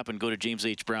accidents happen, go to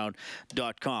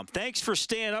jameshbrown.com. Thanks for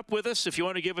staying up with us. If you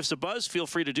want to give us a buzz, feel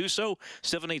free to do so.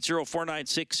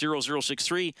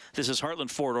 780-496-0063. This is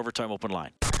Heartland Ford Overtime Open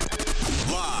Line.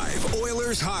 Live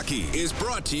Oilers hockey is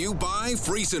brought to you by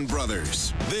Friesen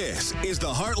Brothers. This is the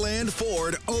Heartland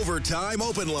Ford Overtime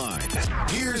Open Line.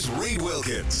 Here's Reed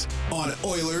Wilkins on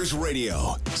Oilers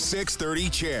Radio, 630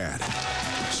 CHED.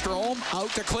 Strome out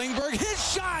to Klingberg.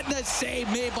 His shot and a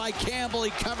save made by Campbell.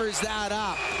 He covers that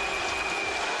up.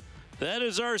 That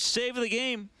is our save of the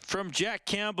game from Jack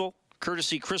Campbell,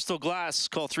 courtesy Crystal Glass.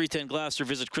 Call 310-GLASS or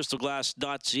visit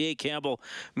crystalglass.ca. Campbell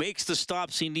makes the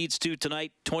stops he needs to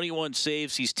tonight. 21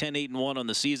 saves. He's 10-8-1 on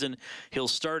the season. He'll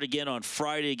start again on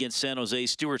Friday against San Jose.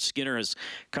 Stuart Skinner has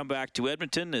come back to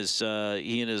Edmonton as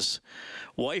he and his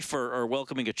wife are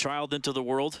welcoming a child into the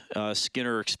world.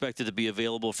 Skinner expected to be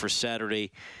available for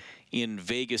Saturday in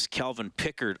Vegas. Calvin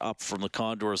Pickard up from the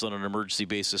Condors on an emergency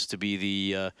basis to be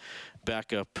the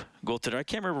backup goaltender. I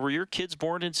can't remember, were your kids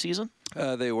born in season?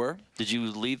 They were. Did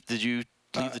you leave the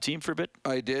team for a bit?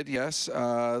 I did, yes.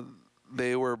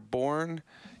 They were born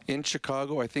in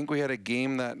Chicago. I think we had a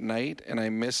game that night, and I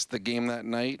missed the game that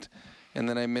night, and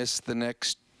then I missed the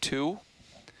next two.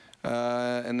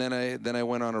 And then I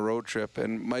went on a road trip,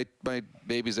 and my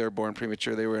babies, they were born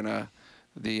premature. They were in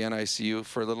the NICU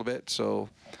for a little bit, so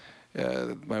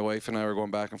my wife and I were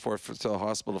going back and forth to the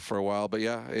hospital for a while. But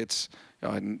yeah,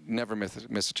 I never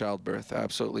miss a childbirth,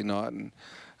 absolutely not. And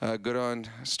good on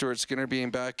Stuart Skinner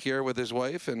being back here with his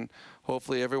wife, and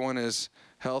hopefully everyone is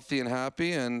healthy and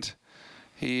happy, and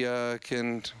he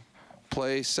can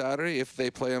play Saturday, if they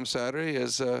play him Saturday,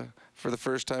 as for the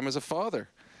first time as a father.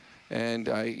 And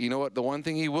you know what? The one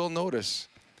thing he will notice,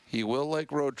 he will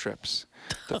like road trips.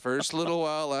 The first little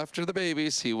while after the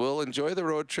babies, he will enjoy the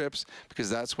road trips because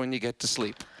that's when you get to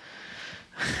sleep.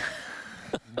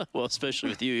 Well, especially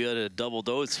with you had a double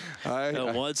dose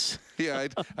once. Yeah,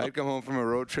 I'd come home from a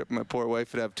road trip, and my poor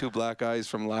wife would have 2 black eyes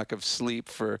from lack of sleep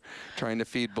for trying to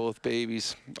feed both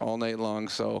babies all night long.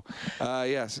 So,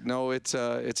 yes, no, it's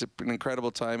an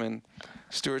incredible time, and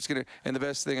Stuart's gonna. And the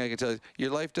best thing I can tell you,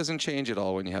 your life doesn't change at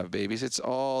all when you have babies. It's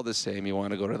all the same. You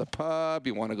want to go to the pub,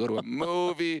 you want to go to a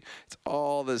movie. It's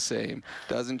all the same.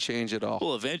 Doesn't change at all.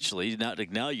 Well, eventually,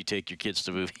 now you take your kids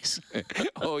to movies.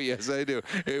 Oh yes, I do.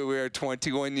 We are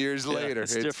 21 years later.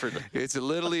 It's different. It's a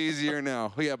little easier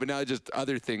now. Yeah, but now just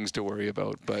other things to worry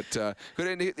about. But good.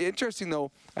 And interesting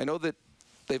though, I know that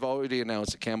they've already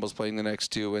announced that Campbell's playing the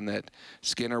next 2, and that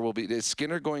Skinner will be. Is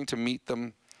Skinner going to meet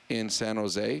them in San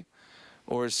Jose?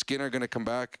 Or is Skinner going to come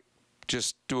back,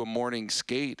 just do a morning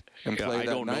skate and play that night?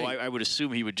 I don't know. I would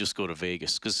assume he would just go to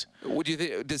Vegas. What do you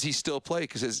think? Does he still play?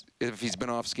 Because if he's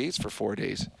been off skates for 4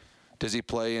 days, does he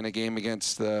play in a game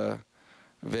against the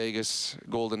Vegas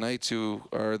Golden Knights, who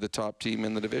are the top team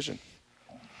in the division?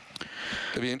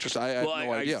 It'd be interesting. I have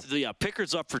no idea. Yeah,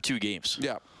 Pickard's up for 2 games.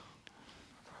 Yeah.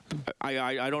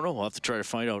 I don't know. I'll have to try to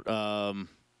find out.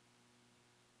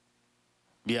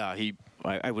 Yeah,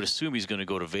 I would assume he's going to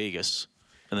go to Vegas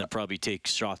and then probably take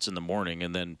shots in the morning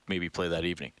and then maybe play that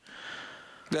evening.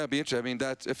 That'd be interesting. I mean,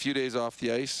 that's a few days off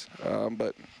the ice,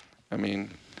 but I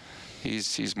mean,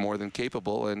 he's more than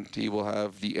capable, and he will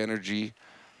have the energy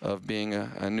of being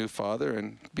a new father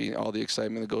and being all the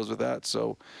excitement that goes with that.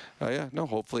 So,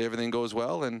 hopefully everything goes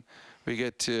well, and we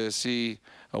get to see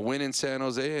a win in San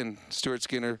Jose and Stuart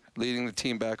Skinner leading the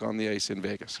team back on the ice in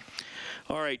Vegas.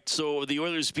 All right, so the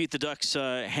Oilers beat the Ducks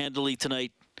handily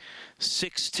tonight,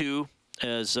 6-2,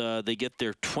 as they get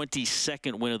their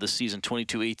 22nd win of the season,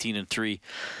 22-18-3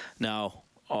 now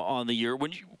on the year.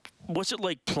 What's it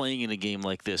like playing in a game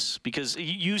like this? Because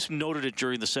you noted it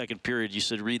during the second period. You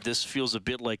said, Reed, this feels a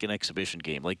bit like an exhibition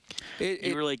game. Like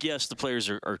you were like, yes, the players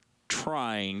are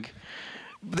trying.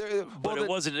 There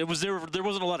wasn't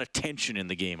a lot of tension in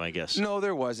the game, I guess. No,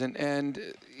 there wasn't. And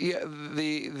yeah,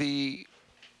 the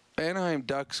Anaheim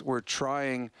Ducks were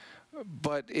trying,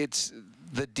 but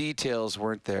the details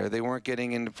weren't there. They weren't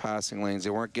getting into passing lanes. They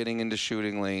weren't getting into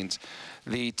shooting lanes.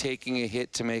 The taking a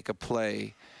hit to make a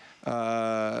play.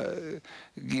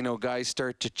 Guys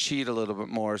start to cheat a little bit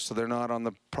more, so they're not on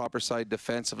the proper side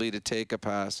defensively to take a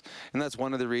pass. And that's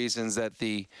one of the reasons that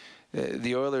the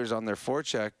Oilers on their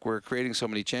forecheck were creating so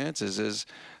many chances, is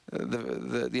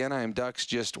the Anaheim Ducks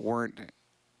just weren't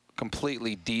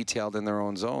completely detailed in their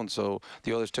own zone, so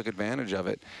the Oilers took advantage of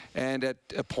it. And at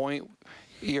a point,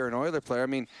 you're an Oiler player. I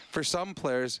mean, for some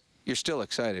players, you're still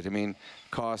excited. I mean,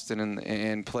 Costin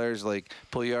and players like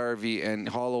Puljujarvi and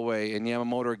Holloway and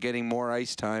Yamamoto are getting more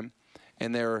ice time,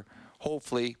 and they're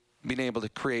hopefully being able to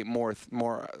create more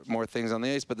things on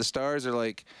the ice. But the Stars are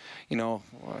like,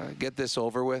 get this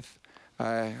over with.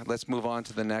 Let's move on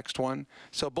to the next one.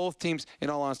 So both teams, in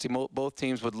all honesty, both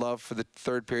teams would love for the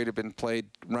third period to have been played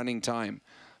running time.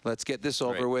 Let's get this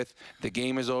over with. The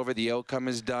game is over. The outcome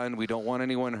is done. We don't want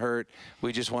anyone hurt.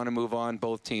 We just want to move on,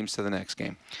 both teams, to the next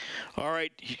game. All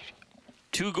right.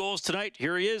 2 goals tonight.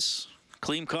 Here he is,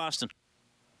 Klim Kostin.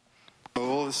 I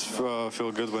always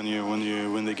feel good when you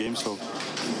win the game. So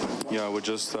yeah, we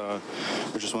just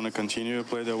want to continue to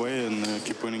play that way and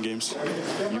keep winning games.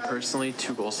 You personally,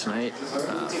 2 goals tonight,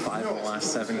 5 in the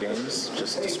last 7 games.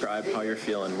 Just describe how you're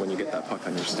feeling when you get that puck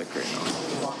on your stick right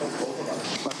now.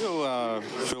 I feel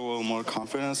a little more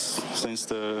confidence since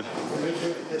the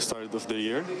start of the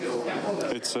year.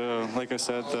 It's like I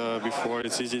said before,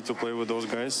 it's easy to play with those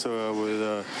guys.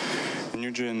 With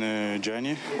Nugent and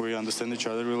Gianni, we understand each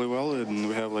other really well, and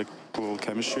we have like a little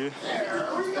chemistry.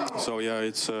 So yeah,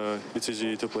 it's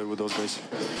easy to play with those guys.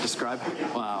 Describe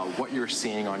what you're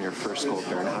seeing on your first goal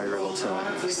there and how you're able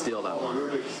to steal that one.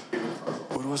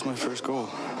 What was my first goal?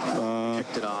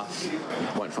 Kicked it off,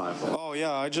 went 5. Oh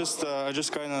yeah, I just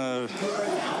kind of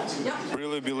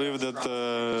really believe that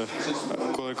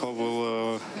Kulikov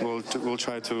will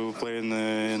try to play in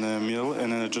the middle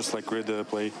and then just like read the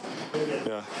play.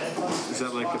 Yeah. Is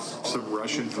that like some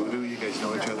Russian voodoo? You guys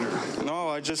know each other? No,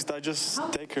 I just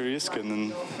take a risk and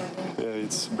then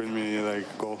it's bring me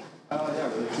like goal.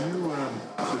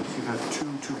 You've had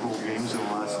two goal games in the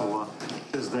last while.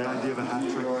 Is the idea of a hat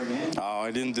trick? Oh,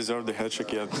 I didn't deserve the hat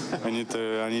trick yet. I need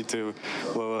to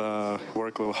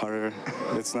work a little harder.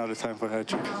 It's not a time for hat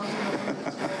trick.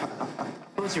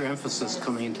 What was your emphasis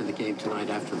coming into the game tonight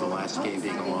after the last game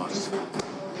being a loss? It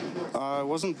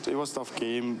was a tough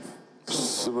game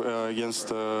against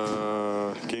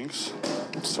Kings.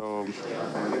 So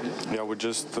yeah, we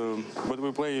just but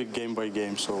we play game by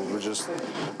game. So we just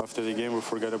after the game we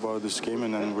forget about this game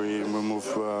and then we move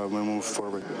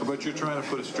forward. But you're trying to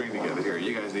put a string together here.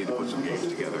 You guys need to put some games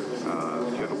together.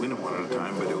 You got to win them one at a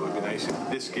time. But it would be nice if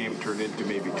this game turned into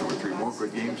maybe 2 or 3 more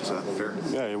good games. Is that fair?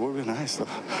 Yeah, it would be nice.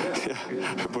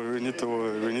 Yeah, but we need to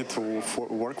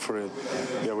work for it.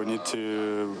 Yeah, we need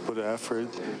to put the effort.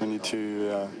 We need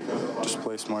to just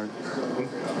play smart.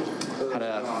 Had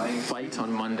a fight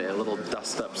on Monday, a little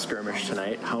dust-up skirmish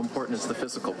tonight. How important is the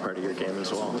physical part of your game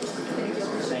as well?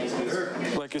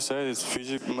 Like you said, it's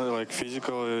physical. Like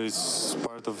physical is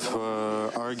part of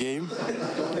our game,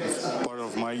 part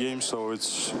of my game. So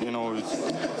it's it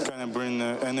kind of bring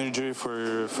energy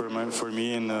for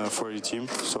me and for the team.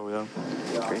 So yeah.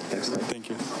 Great, thanks. Thank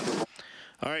you.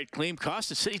 All right, Klim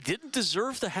Kostin said he didn't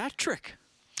deserve the hat trick.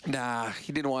 Nah,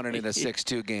 he didn't want it in a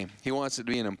 6-2 game. He wants it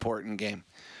to be an important game.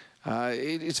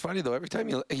 It's funny, though. Every time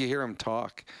you hear him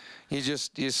talk,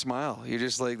 you smile. You're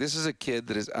just like, this is a kid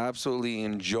that is absolutely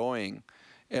enjoying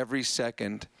every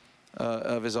second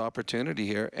of his opportunity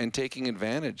here and taking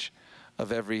advantage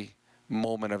of every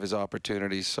moment of his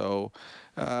opportunity. So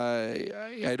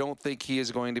I don't think he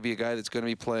is going to be a guy that's going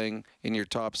to be playing in your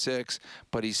top 6,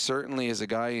 but he certainly is a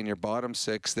guy in your bottom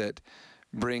 6 that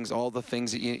brings all the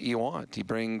things that you want. He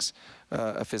brings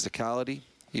a physicality.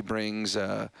 He brings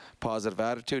a positive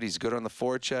attitude. He's good on the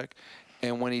forecheck.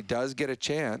 And when he does get a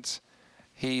chance,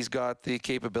 he's got the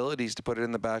capabilities to put it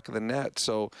in the back of the net.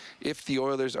 So if the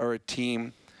Oilers are a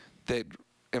team that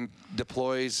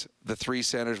deploys the 3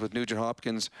 centers with Nugent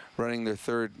Hopkins running their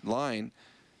third line,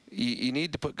 you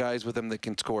need to put guys with him that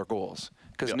can score goals.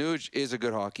 Because Nuge is a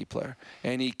good hockey player,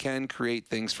 and he can create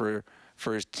things for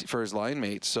his line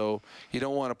mates. So you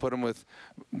don't want to put him with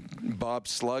Bob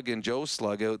Slug and Joe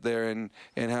Slug out there and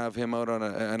have him out on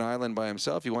an island by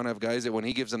himself. You want to have guys that when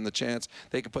he gives them the chance,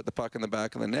 they can put the puck in the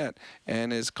back of the net.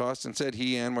 And as Kostin said,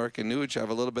 he, Janmark, and Nuge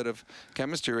have a little bit of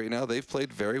chemistry right now. They've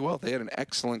played very well. They had an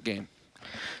excellent game.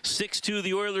 6-2,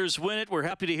 the Oilers win it. We're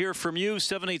happy to hear from you.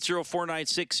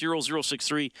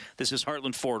 780-496-0063. This is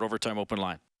Heartland Ford Overtime Open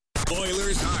Line.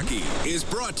 Oilers hockey is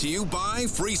brought to you by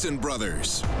Friesen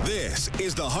Brothers. This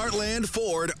is the Heartland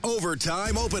Ford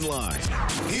Overtime Open Line.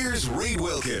 Here's Reed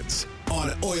Wilkins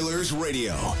on Oilers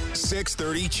Radio,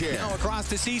 630 CHED. Now across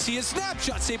to CC, a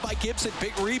snapshot saved by Gibson.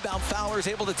 Big rebound. Fowler's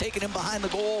able to take it in behind the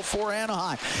goal for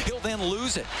Anaheim. He'll then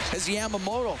lose it as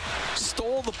Yamamoto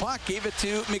stole the puck, gave it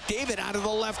to McDavid out of the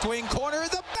left wing corner.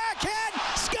 The backhand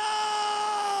scores!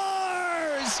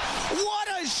 What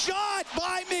a shot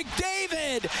by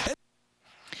McDavid!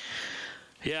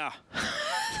 Yeah.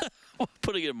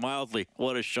 Putting it mildly,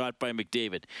 what a shot by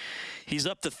McDavid. He's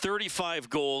up to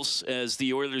 35 goals as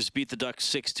the Oilers beat the Ducks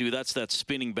 6-2. That's that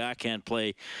spinning backhand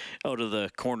play out of the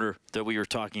corner that we were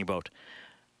talking about.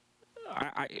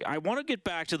 I want to get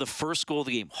back to the first goal of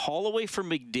the game. Holloway for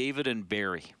McDavid and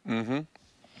Barrie. Mm-hmm.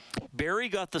 Barrie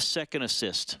got the second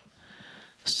assist.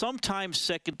 Sometimes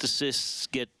second assists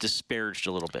get disparaged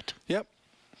a little bit. Yep.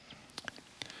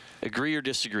 Agree or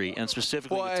disagree, and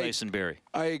specifically with Tyson Barrie?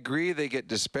 I agree they get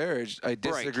disparaged. I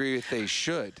disagree if they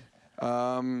should.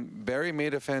 Barrie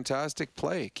made a fantastic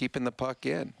play, keeping the puck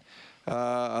in.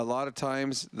 A lot of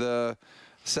times the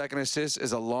second assist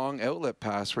is a long outlet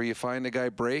pass where you find a guy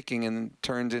breaking and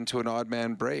turns into an odd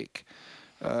man break.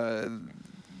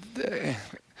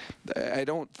 I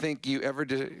don't think you ever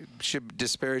should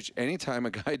disparage any time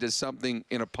a guy does something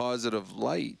in a positive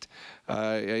light.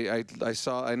 I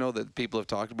know that people have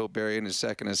talked about Barrie and his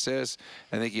second assist.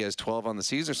 I think he has 12 on the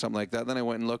season or something like that. Then I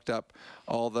went and looked up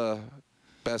all the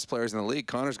best players in the league.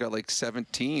 Connor's got like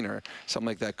 17 or something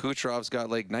like that. Kucherov's got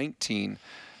like 19.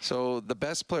 So the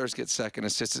best players get second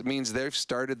assists. It means they've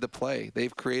started the play.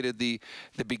 They've created the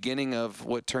beginning of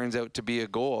what turns out to be a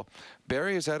goal.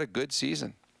 Barrie has had a good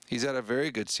season. He's had a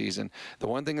very good season. The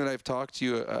one thing that I've talked to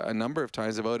you a number of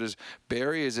times about is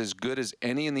Barrie is as good as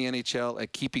any in the NHL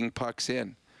at keeping pucks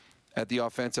in at the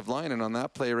offensive line. And on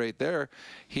that play right there,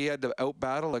 he had to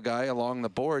out-battle a guy along the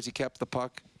boards. He kept the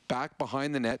puck back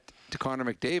behind the net to Connor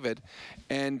McDavid.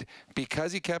 And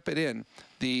because he kept it in,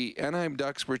 the Anaheim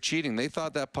Ducks were cheating. They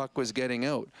thought that puck was getting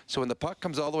out. So when the puck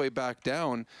comes all the way back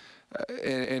down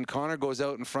and Connor goes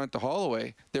out in front to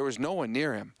Holloway, there was no one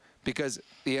near him, because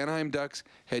the Anaheim Ducks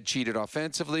had cheated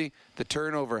offensively. The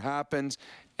turnover happens,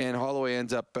 and Holloway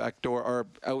ends up backdoor or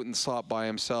out in the slot by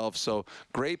himself. So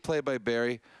great play by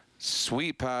Barrie,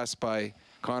 sweet pass by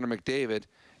Connor McDavid,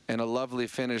 and a lovely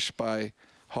finish by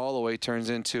Holloway turns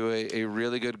into a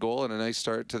really good goal and a nice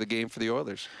start to the game for the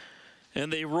Oilers.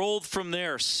 And they rolled from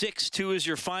there. 6-2 is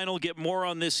your final. Get more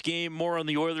on this game, more on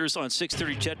the Oilers on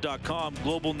 630chet.com,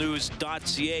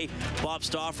 globalnews.ca. Bob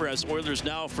Stauffer has Oilers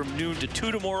Now from noon to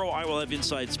 2 tomorrow. I will have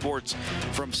Inside Sports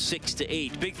from 6 to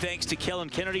 8. Big thanks to Kellen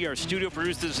Kennedy, our studio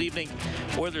producer this evening.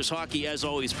 Oilers hockey, as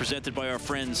always, presented by our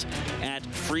friends at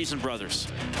Friesen Brothers.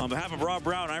 On behalf of Rob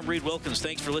Brown, I'm Reed Wilkins.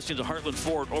 Thanks for listening to Heartland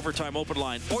Ford Overtime Open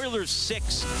Line. Oilers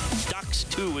 6, Ducks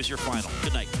 2 is your final.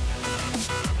 Good night.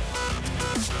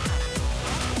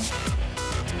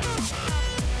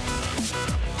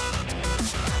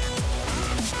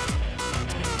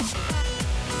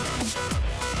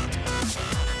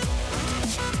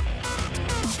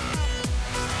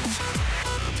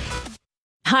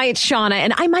 Hi, it's Shauna,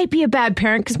 and I might be a bad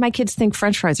parent because my kids think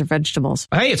French fries are vegetables.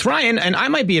 Hey, it's Ryan, and I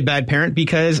might be a bad parent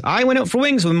because I went out for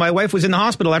wings when my wife was in the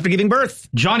hospital after giving birth.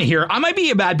 Johnny here. I might be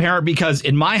a bad parent because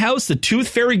in my house, the tooth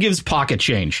fairy gives pocket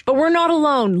change. But we're not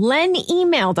alone. Len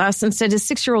emailed us and said his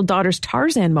 6-year-old daughter's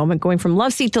Tarzan moment going from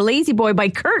love seat to lazy boy by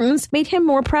curtains made him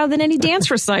more proud than any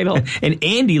dance recital. And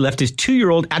Andy left his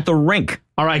 2-year-old at the rink.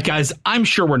 All right, guys, I'm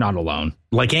sure we're not alone.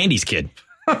 Like Andy's kid.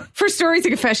 For stories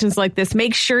and confessions like this,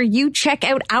 make sure you check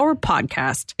out our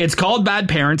podcast. It's called Bad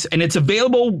Parents, and it's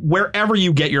available wherever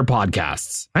you get your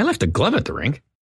podcasts. I left a glove at the rink.